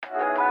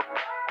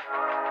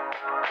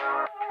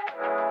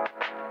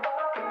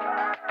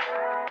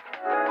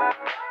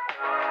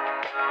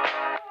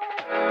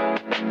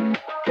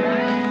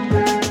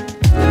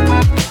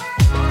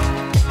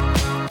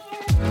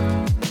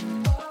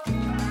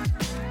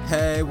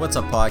Hey, what's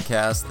up,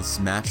 podcast? This is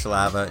Matt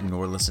Shalava, and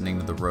you're listening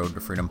to the Road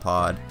to Freedom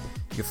Pod.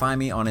 You can find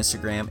me on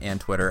Instagram and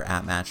Twitter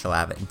at Matt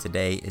Shalava, and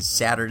today is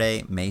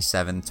Saturday, May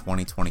 7th,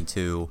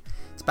 2022.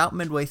 It's about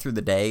midway through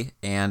the day,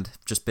 and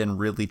just been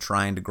really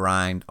trying to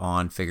grind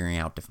on figuring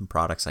out different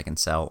products I can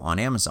sell on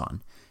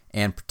Amazon,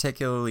 and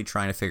particularly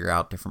trying to figure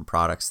out different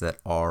products that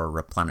are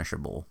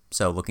replenishable.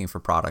 So looking for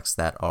products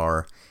that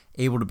are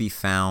able to be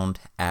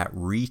found at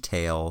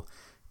retail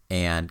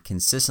and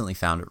consistently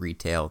found at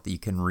retail that you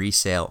can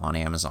resale on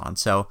Amazon.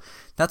 So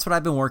that's what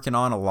I've been working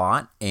on a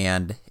lot,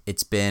 and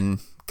it's been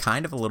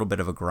kind of a little bit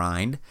of a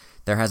grind.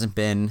 I've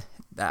been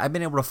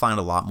able to find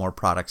a lot more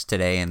products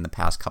today in the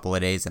past couple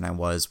of days than I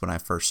was when I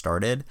first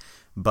started,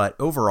 but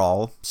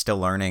overall, still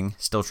learning,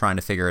 still trying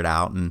to figure it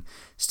out, and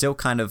still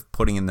kind of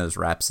putting in those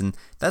reps, and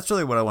that's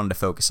really what I wanted to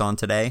focus on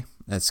today.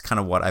 That's kind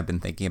of what I've been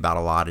thinking about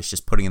a lot, is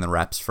just putting in the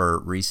reps for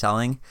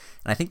reselling,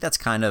 and I think that's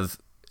kind of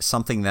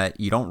something that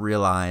you don't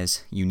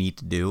realize you need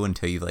to do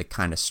until you've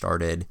kind of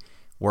started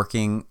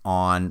working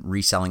on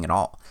reselling at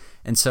all.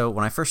 And so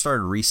when I first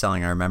started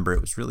reselling, I remember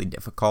it was really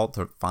difficult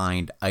to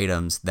find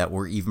items that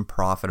were even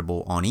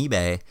profitable on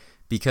eBay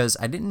because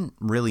I didn't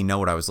really know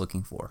what I was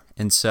looking for.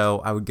 And so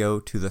I would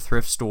go to the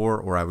thrift store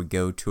or I would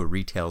go to a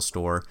retail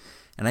store,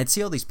 and I'd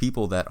see all these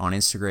people that on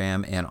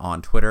Instagram and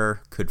on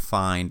Twitter could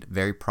find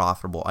very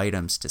profitable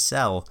items to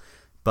sell,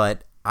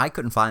 but I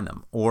couldn't find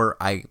them, or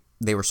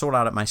they were sold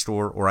out at my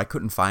store, or I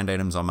couldn't find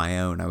items on my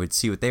own. I would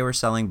see what they were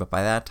selling, but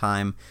by that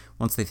time,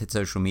 once they've hit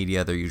social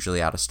media, they're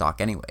usually out of stock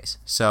anyways.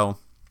 So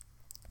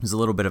it was a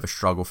little bit of a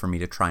struggle for me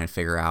to try and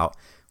figure out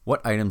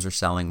what items are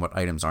selling, what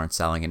items aren't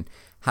selling, and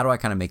how do I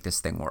kind of make this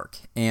thing work.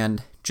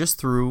 And just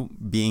through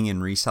being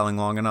in reselling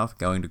long enough,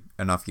 going to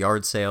enough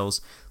yard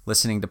sales,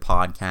 listening to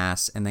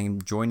podcasts, and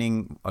then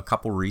joining a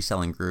couple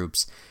reselling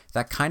groups,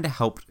 that kind of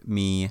helped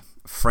me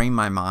frame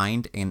my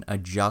mind and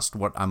adjust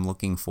what I'm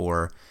looking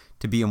for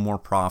to be a more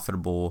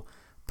profitable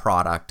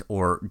product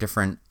or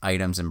different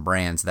items and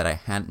brands that I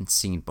hadn't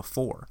seen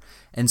before.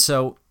 And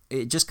so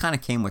it just kind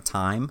of came with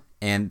time,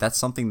 and that's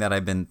something that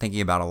I've been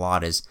thinking about a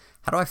lot, is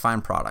how do I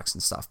find products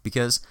and stuff?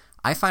 Because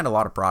I find a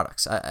lot of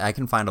products. I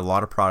can find a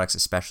lot of products,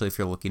 especially if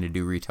you're looking to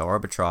do retail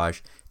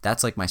arbitrage.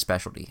 That's like my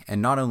specialty.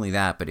 And not only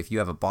that, but if you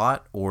have a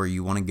bot or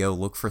you want to go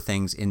look for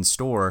things in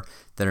store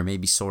that are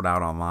maybe sold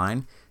out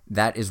online,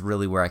 that is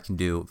really where I can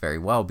do very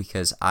well,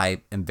 because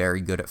I am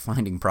very good at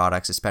finding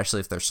products, especially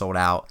if they're sold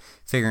out,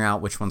 figuring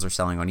out which ones are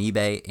selling on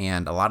eBay,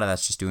 and a lot of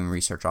that's just doing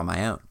research on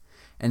my own.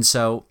 And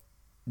so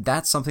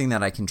that's something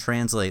that I can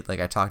translate, like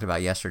I talked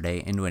about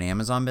yesterday, into an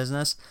Amazon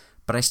business,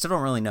 but I still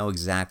don't really know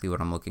exactly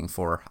what I'm looking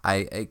for.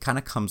 It kind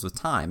of comes with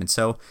time. And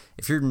so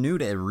if you're new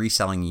to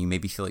reselling, you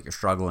maybe feel like you're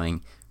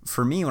struggling.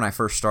 For me, when I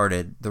first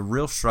started, the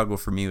real struggle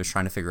for me was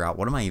trying to figure out,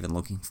 what am I even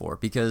looking for?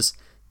 Because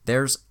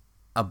there's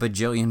a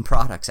bajillion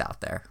products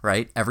out there,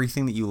 right?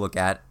 Everything that you look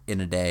at in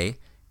a day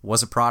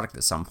was a product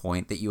at some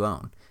point that you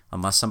own,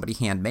 unless somebody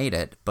handmade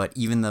it. But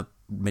even the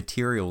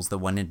materials that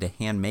went into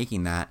hand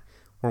making that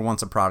were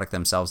once a product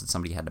themselves that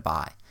somebody had to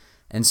buy.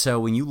 And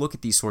so when you look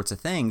at these sorts of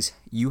things,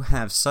 you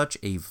have such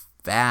a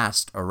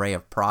vast array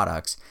of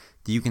products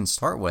that you can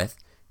start with.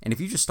 And if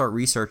you just start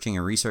researching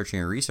and researching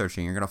and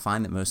researching, you're going to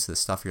find that most of the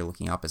stuff you're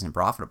looking up isn't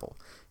profitable.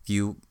 If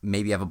you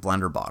maybe have a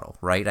blender bottle,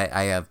 right?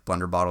 I have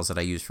blender bottles that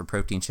I use for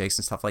protein shakes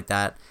and stuff like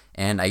that,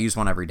 and I use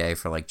one every day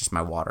for just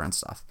my water and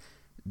stuff.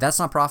 That's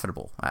not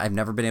profitable. I've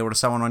never been able to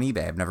sell one on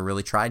eBay. I've never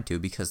really tried to,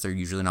 because they're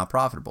usually not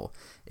profitable.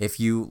 If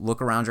you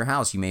look around your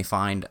house, you may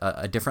find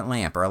a different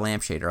lamp or a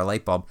lampshade or a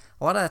light bulb.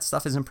 A lot of that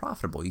stuff isn't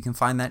profitable. You can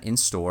find that in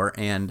store,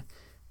 and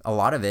a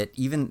lot of it,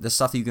 even the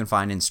stuff that you can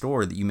find in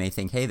store that you may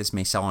think, hey, this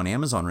may sell on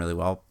Amazon really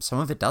well, some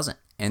of it doesn't.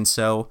 And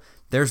so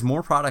there's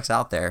more products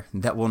out there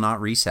that will not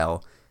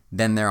resell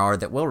than there are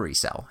that will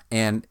resell.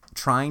 And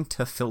trying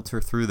to filter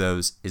through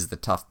those is the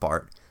tough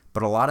part.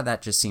 But a lot of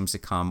that just seems to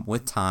come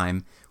with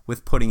time,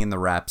 with putting in the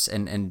reps,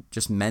 and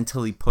just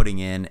mentally putting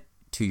in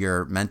to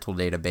your mental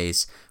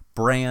database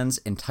brands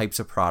and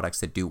types of products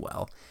that do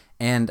well.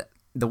 And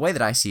the way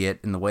that I see it,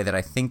 and the way that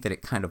I think that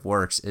it kind of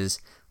works, is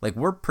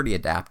we're pretty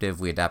adaptive.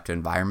 We adapt to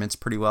environments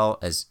pretty well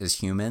as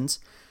humans.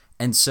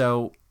 And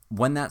so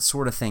when that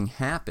sort of thing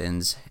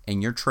happens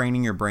and you're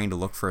training your brain to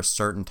look for a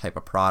certain type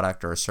of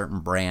product or a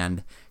certain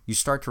brand, you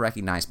start to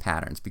recognize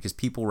patterns, because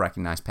people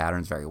recognize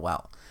patterns very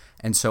well.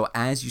 And so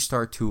as you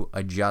start to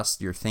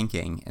adjust your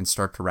thinking and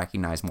start to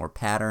recognize more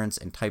patterns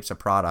and types of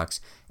products,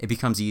 it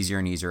becomes easier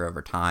and easier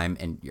over time,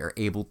 and you're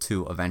able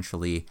to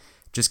eventually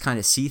just kind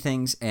of see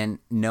things and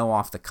know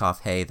off the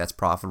cuff, hey, that's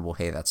profitable,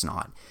 hey, that's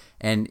not.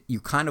 And you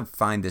kind of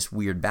find this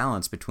weird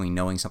balance between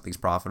knowing something's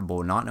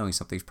profitable and not knowing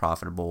something's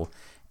profitable.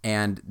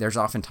 And there's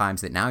often times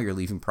that now you're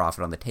leaving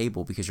profit on the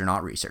table because you're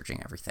not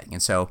researching everything.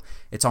 And so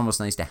it's almost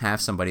nice to have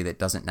somebody that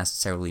doesn't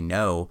necessarily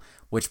know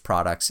which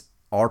products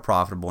are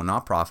profitable and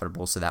not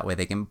profitable, so that way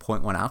they can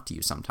point one out to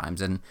you sometimes.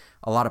 And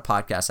a lot of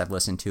podcasts I've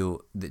listened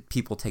to, that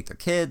people take their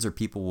kids, or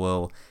people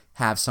will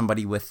have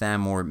somebody with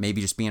them, or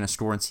maybe just be in a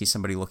store and see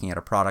somebody looking at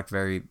a product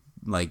very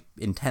like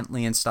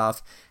intently and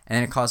stuff, and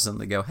then it causes them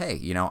to go, hey,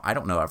 I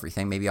don't know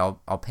everything. Maybe I'll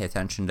pay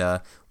attention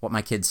to what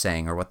my kid's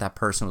saying or what that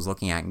person was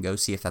looking at and go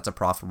see if that's a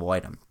profitable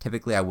item.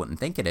 Typically, I wouldn't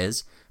think it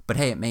is, but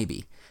hey, it may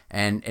be.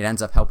 And it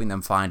ends up helping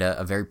them find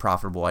a very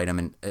profitable item,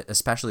 and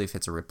especially if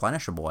it's a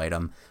replenishable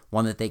item,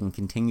 one that they can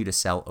continue to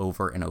sell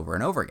over and over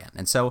and over again.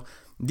 And so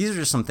these are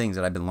just some things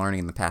that I've been learning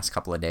in the past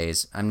couple of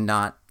days. I'm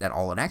not at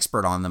all an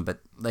expert on them,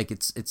 but like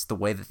it's the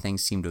way that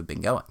things seem to have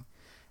been going.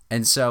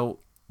 And so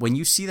when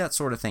you see that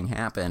sort of thing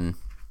happen,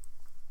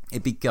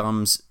 it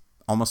becomes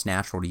almost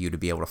natural to you to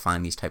be able to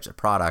find these types of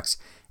products,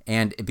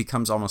 and it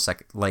becomes almost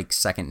like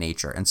second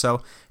nature. And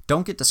so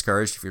don't get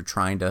discouraged if you're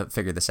trying to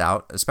figure this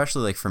out,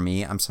 especially like for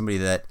me, I'm somebody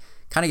that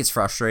kind of gets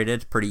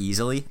frustrated pretty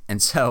easily.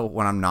 And so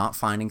when I'm not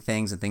finding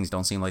things and things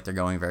don't seem like they're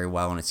going very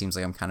well, and it seems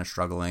like I'm kind of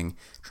struggling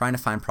trying to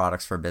find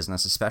products for a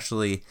business,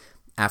 especially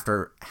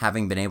after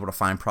having been able to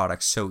find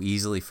products so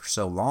easily for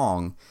so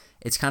long,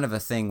 it's kind of a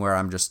thing where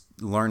I'm just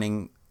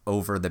learning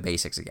over the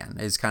basics again.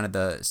 It's kind of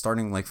the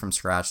starting like from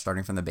scratch,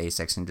 starting from the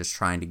basics and just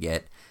trying to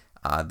get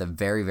the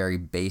very, very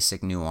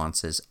basic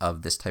nuances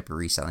of this type of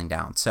reselling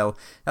down. So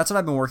that's what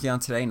I've been working on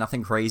today.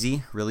 Nothing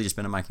crazy, really just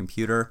been on my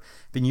computer.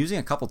 Been using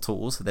a couple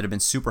tools that have been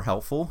super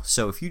helpful.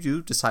 So if you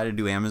do decide to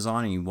do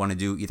Amazon and you want to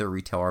do either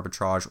retail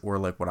arbitrage or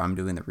like what I'm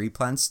doing, the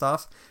replen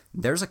stuff,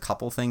 there's a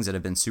couple things that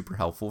have been super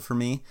helpful for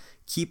me.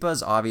 Keepa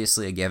is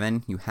obviously a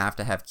given. You have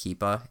to have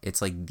Keepa.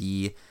 It's like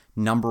the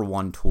number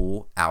one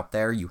tool out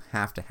there. You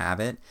have to have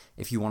it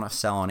if you want to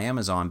sell on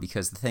Amazon,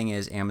 because the thing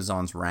is,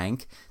 Amazon's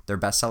rank, their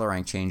bestseller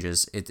rank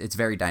changes. It's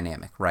very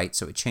dynamic, right?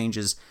 So it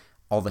changes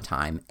all the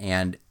time,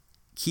 and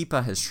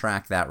Keepa has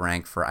tracked that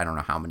rank for I don't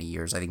know how many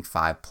years. I think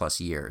 5+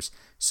 years.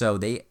 So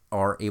they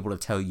are able to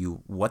tell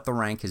you what the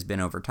rank has been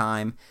over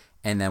time,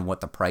 and then what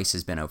the price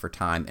has been over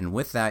time. And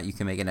with that, you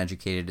can make an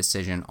educated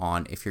decision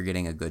on if you're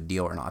getting a good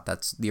deal or not.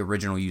 That's the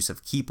original use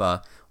of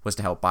Keepa, was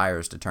to help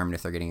buyers determine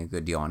if they're getting a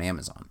good deal on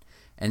Amazon.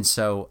 And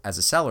so as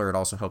a seller, it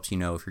also helps you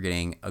know if you're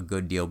getting a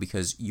good deal,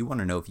 because you want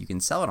to know if you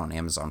can sell it on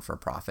Amazon for a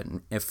profit.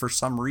 And if for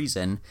some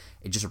reason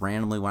it just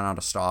randomly went out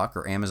of stock,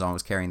 or Amazon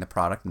was carrying the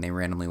product and they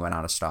randomly went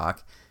out of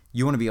stock,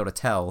 you want to be able to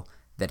tell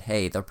that,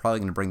 hey, they're probably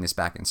going to bring this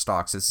back in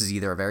stock. So this is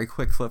either a very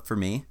quick flip for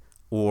me,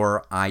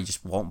 or I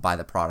just won't buy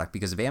the product,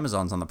 because if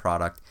Amazon's on the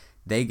product,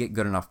 they get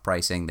good enough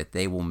pricing that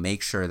they will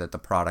make sure that the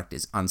product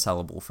is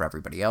unsellable for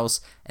everybody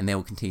else, and they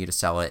will continue to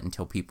sell it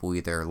until people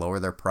either lower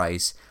their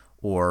price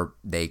or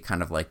they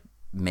kind of like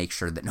make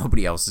sure that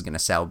nobody else is going to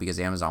sell, because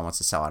Amazon wants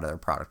to sell out of their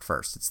product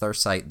first. It's their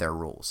site, their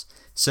rules.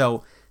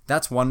 So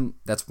that's one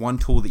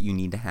tool that you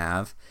need to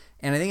have.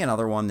 And I think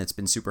another one that's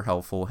been super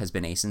helpful has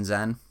been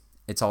ASINZen.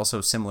 It's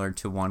also similar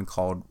to one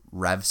called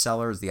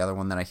RevSeller, is the other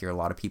one that I hear a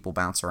lot of people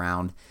bounce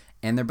around.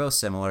 And they're both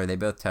similar. They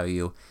both tell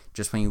you,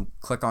 just when you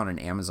click on an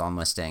Amazon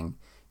listing,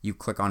 you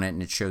click on it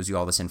and it shows you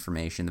all this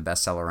information, the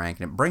bestseller rank,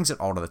 and it brings it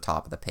all to the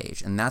top of the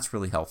page. And that's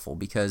really helpful,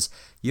 because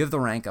you have the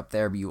rank up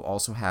there, but you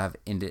also have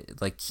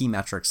like key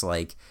metrics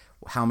like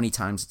how many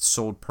times it's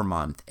sold per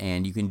month.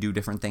 And you can do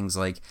different things,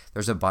 like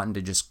there's a button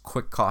to just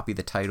quick copy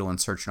the title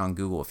and search it on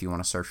Google if you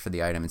want to search for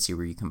the item and see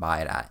where you can buy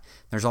it at.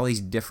 There's all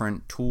these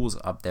different tools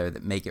up there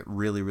that make it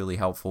really, really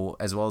helpful,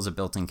 as well as a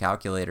built-in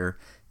calculator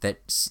that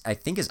I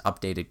think is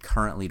updated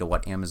currently to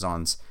what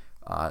Amazon's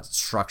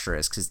structure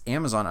is. Because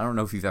Amazon, I don't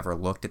know if you've ever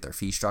looked at their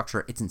fee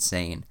structure, it's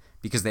insane,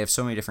 because they have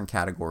so many different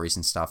categories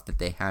and stuff that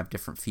they have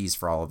different fees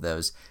for all of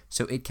those.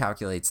 So it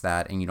calculates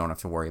that, and you don't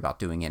have to worry about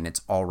doing it, and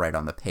it's all right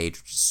on the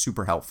page, which is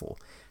super helpful.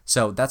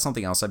 So that's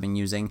something else I've been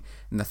using.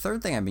 And the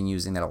third thing I've been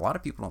using that a lot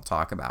of people don't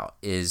talk about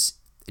is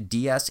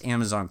DS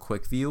Amazon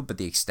Quick View, but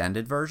the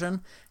extended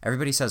version.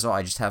 Everybody says, oh,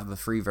 I just have the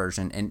free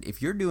version. And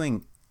if you're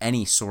doing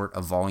any sort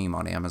of volume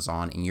on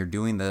Amazon and you're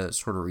doing the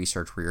sort of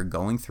research where you're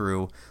going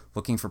through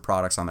looking for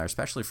products on there,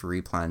 especially for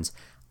replens,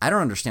 I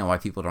don't understand why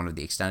people don't have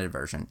the extended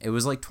version. It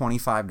was like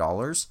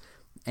 $25.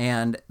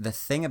 And the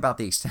thing about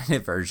the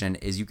extended version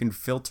is you can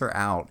filter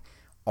out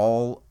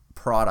all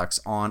products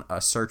on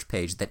a search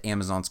page that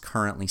Amazon's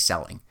currently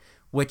selling,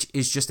 which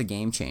is just a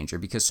game changer,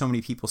 because so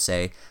many people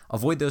say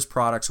avoid those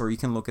products, or you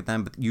can look at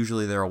them, but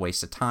usually they're a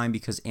waste of time,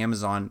 because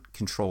Amazon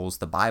controls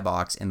the buy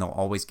box and they'll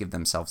always give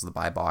themselves the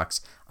buy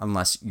box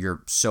unless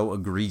you're so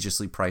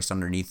egregiously priced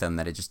underneath them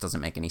that it just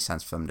doesn't make any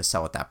sense for them to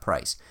sell at that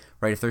price,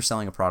 right? If they're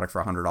selling a product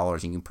for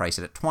 $100 and you price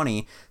it at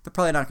 $20, they're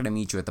probably not going to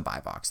meet you at the buy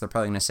box. They're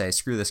probably going to say,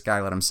 screw this guy,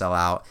 let him sell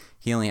out.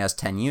 He only has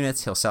 10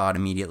 units, he'll sell out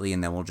immediately,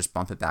 and then we'll just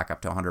bump it back up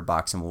to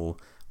 $100 and we'll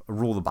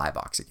rule the buy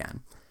box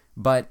again.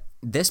 But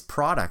this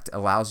product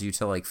allows you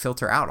to like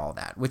filter out all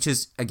that, which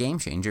is a game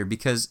changer,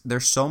 because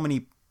there's so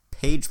many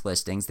page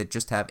listings that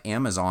just have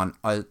Amazon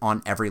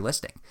on every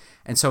listing.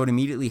 And so it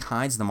immediately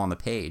hides them on the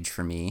page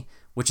for me,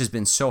 which has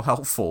been so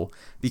helpful,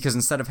 because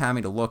instead of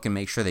having to look and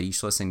make sure that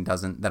each listing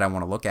that I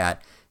want to look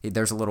at,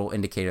 there's a little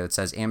indicator that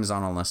says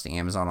Amazon on listing,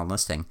 Amazon on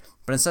listing.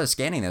 But instead of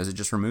scanning those, it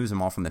just removes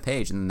them all from the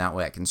page. And then that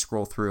way I can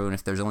scroll through. And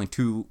if there's only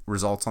 2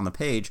 results on the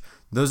page,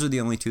 those are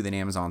the only 2 that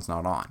Amazon's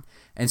not on.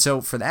 And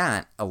so for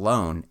that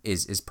alone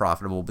is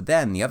profitable. But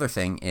then the other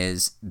thing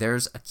is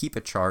there's a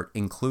Keepa chart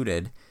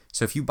included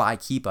So if you buy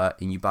Keepa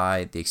and you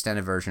buy the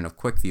extended version of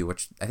QuickView,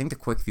 which I think the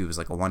QuickView is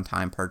like a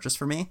one-time purchase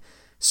for me,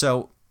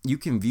 so you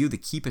can view the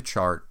Keepa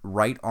chart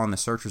right on the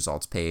search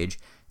results page.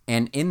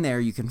 And in there,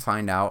 you can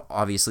find out,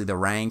 obviously, the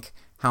rank,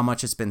 how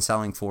much it's been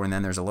selling for, and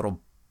then there's a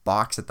little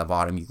box at the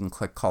bottom you can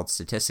click called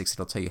statistics.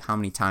 It'll tell you how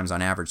many times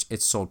on average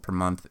it's sold per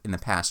month in the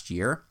past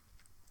year.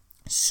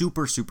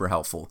 Super, super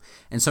helpful.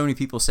 And so many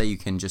people say you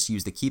can just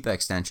use the Keepa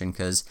extension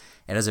because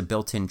it has a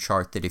built-in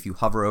chart that if you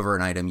hover over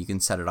an item, you can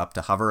set it up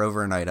to hover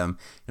over an item.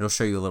 It'll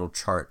show you a little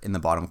chart in the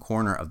bottom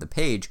corner of the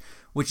page,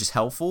 which is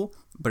helpful,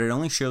 but it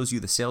only shows you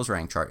the sales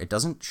rank chart. It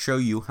doesn't show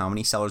you how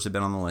many sellers have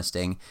been on the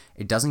listing.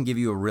 It doesn't give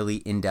you a really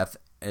in-depth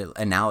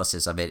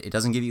analysis of it. It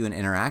doesn't give you an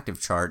interactive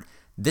chart.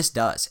 This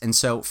does. And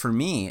so for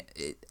me,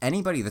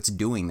 anybody that's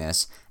doing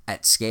this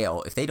at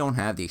scale, if they don't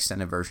have the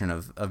extended version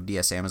of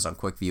DS Amazon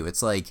QuickView,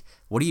 it's like,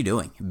 what are you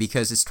doing?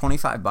 Because it's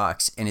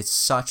 $25 and it's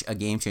such a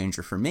game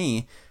changer for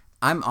me.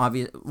 I'm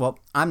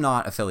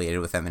not affiliated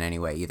with them in any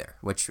way either,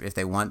 which if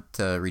they want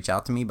to reach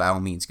out to me, by all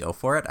means, go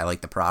for it. I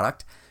like the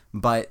product,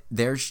 but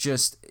there's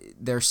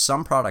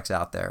some products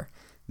out there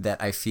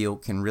that I feel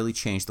can really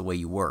change the way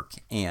you work.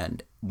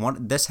 And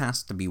this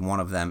has to be one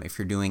of them if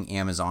you're doing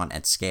Amazon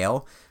at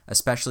scale,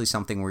 especially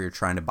something where you're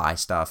trying to buy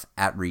stuff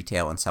at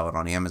retail and sell it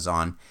on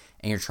Amazon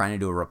and you're trying to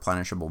do a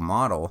replenishable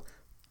model.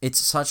 It's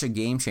such a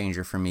game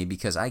changer for me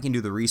because I can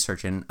do the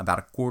research in about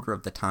a quarter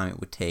of the time it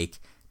would take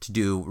to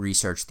do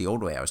research the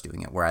old way I was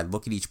doing it, where I'd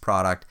look at each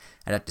product,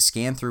 I'd have to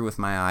scan through with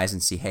my eyes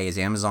and see, hey, is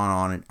Amazon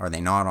on it? Are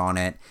they not on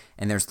it?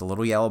 And there's the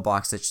little yellow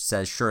box that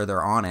says, sure,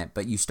 they're on it,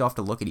 but you still have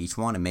to look at each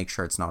one and make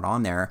sure it's not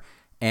on there.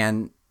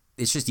 And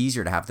it's just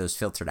easier to have those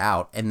filtered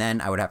out. And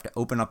then I would have to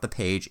open up the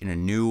page in a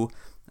new,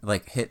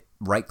 hit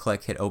right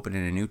click, hit open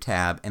in a new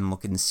tab and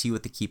look and see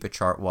what the Keepa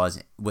chart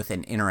was with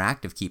an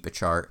interactive Keepa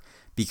chart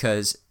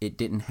because it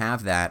didn't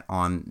have that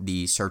on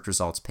the search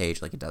results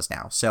page like it does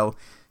now. So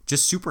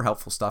just super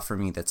helpful stuff for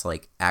me that's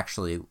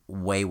actually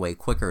way, way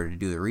quicker to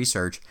do the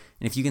research.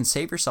 And if you can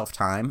save yourself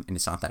time and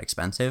it's not that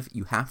expensive,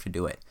 you have to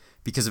do it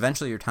because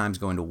eventually your time's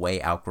going to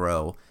way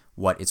outgrow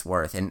what it's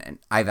worth. And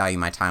I value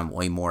my time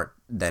way more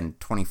than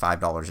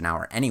 $25 an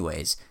hour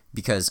anyways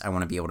because I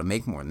want to be able to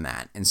make more than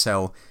that. And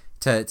so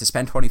to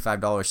spend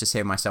 $25 to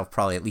save myself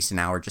probably at least an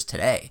hour just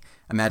today,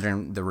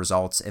 imagine the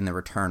results and the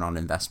return on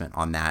investment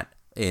on that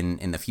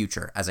in the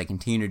future as I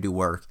continue to do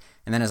work.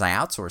 And then as I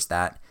outsource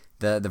that,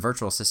 the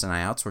virtual assistant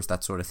I outsource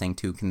that sort of thing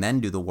to can then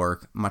do the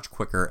work much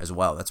quicker as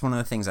well. That's one of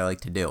the things I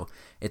like to do.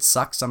 It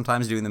sucks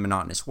sometimes doing the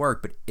monotonous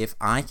work, but if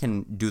I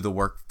can do the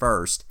work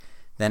first,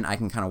 then I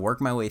can kind of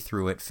work my way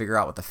through it, figure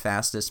out what the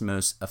fastest,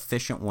 most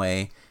efficient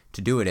way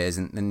to do it is.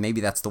 And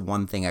maybe that's the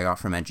one thing I got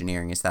from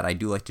engineering is that I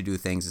do like to do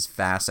things as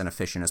fast and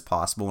efficient as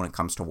possible when it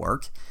comes to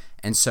work.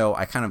 And so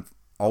I kind of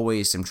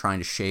always am trying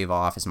to shave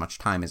off as much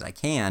time as I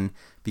can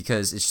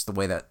because it's just the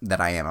way that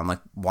I am. I'm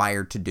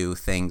wired to do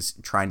things,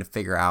 trying to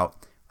figure out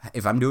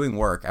if I'm doing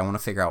work, I want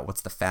to figure out what's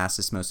the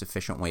fastest, most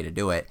efficient way to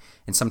do it.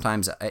 And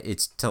sometimes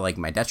it's to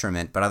my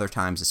detriment, but other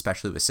times,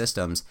 especially with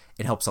systems,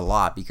 it helps a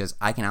lot because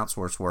I can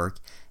outsource work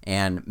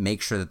and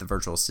make sure that the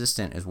virtual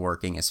assistant is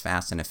working as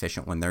fast and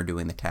efficient when they're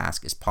doing the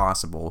task as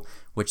possible,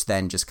 which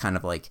then just kind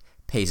of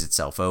pays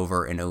itself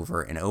over and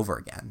over and over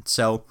again.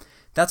 So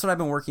that's what I've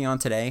been working on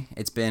today.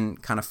 It's been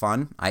kind of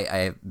fun.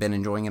 I've been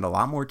enjoying it a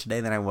lot more today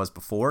than I was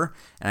before.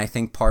 And I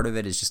think part of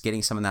it is just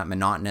getting some of that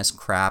monotonous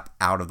crap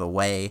out of the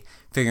way,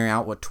 figuring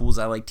out what tools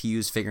I like to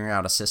use, figuring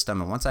out a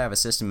system. And once I have a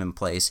system in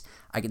place,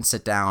 I can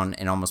sit down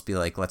and almost be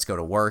like, let's go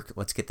to work.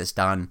 Let's get this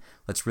done.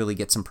 Let's really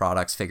get some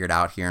products figured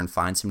out here and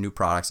find some new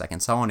products I can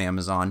sell on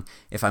Amazon.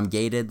 If I'm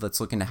gated,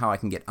 let's look into how I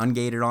can get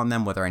ungated on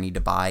them, whether I need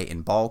to buy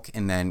in bulk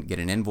and then get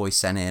an invoice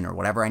sent in or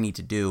whatever I need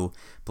to do.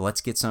 But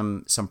let's get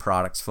some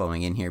products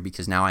flowing in here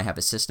because now I have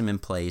a system in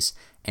place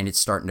and it's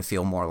starting to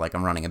feel more like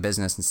I'm running a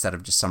business instead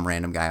of just some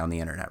random guy on the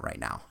internet right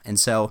now. And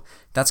so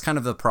that's kind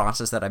of the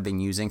process that I've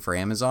been using for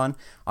Amazon.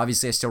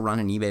 Obviously, I still run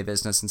an eBay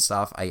business and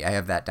stuff. I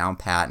have that down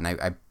pat, and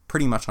I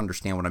pretty much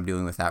understand what I'm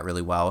doing with that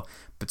really well.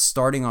 But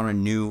starting on a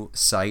new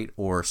site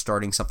or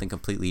starting something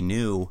completely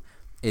new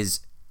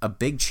is a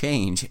big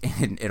change,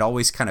 and it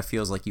always kind of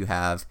feels like you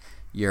have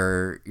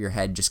your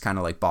head just kind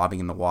of bobbing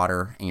in the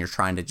water, and you're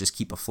trying to just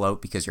keep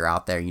afloat because you're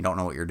out there and you don't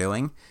know what you're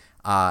doing.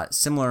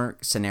 Similar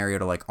scenario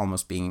to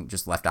almost being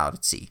just left out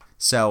at sea.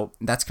 So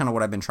that's kind of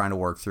what I've been trying to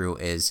work through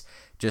is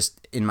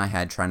just in my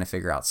head trying to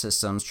figure out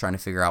systems, trying to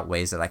figure out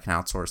ways that I can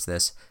outsource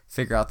this,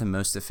 figure out the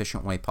most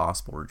efficient way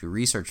possible to do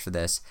research for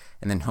this,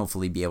 and then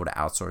hopefully be able to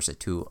outsource it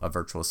to a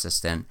virtual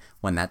assistant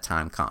when that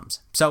time comes.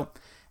 So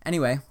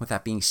anyway, with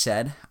that being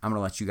said, I'm going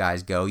to let you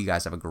guys go. You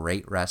guys have a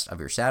great rest of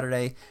your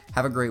Saturday.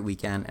 Have a great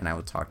weekend, and I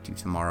will talk to you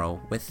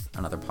tomorrow with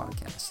another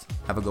podcast.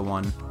 Have a good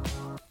one.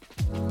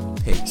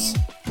 Peace.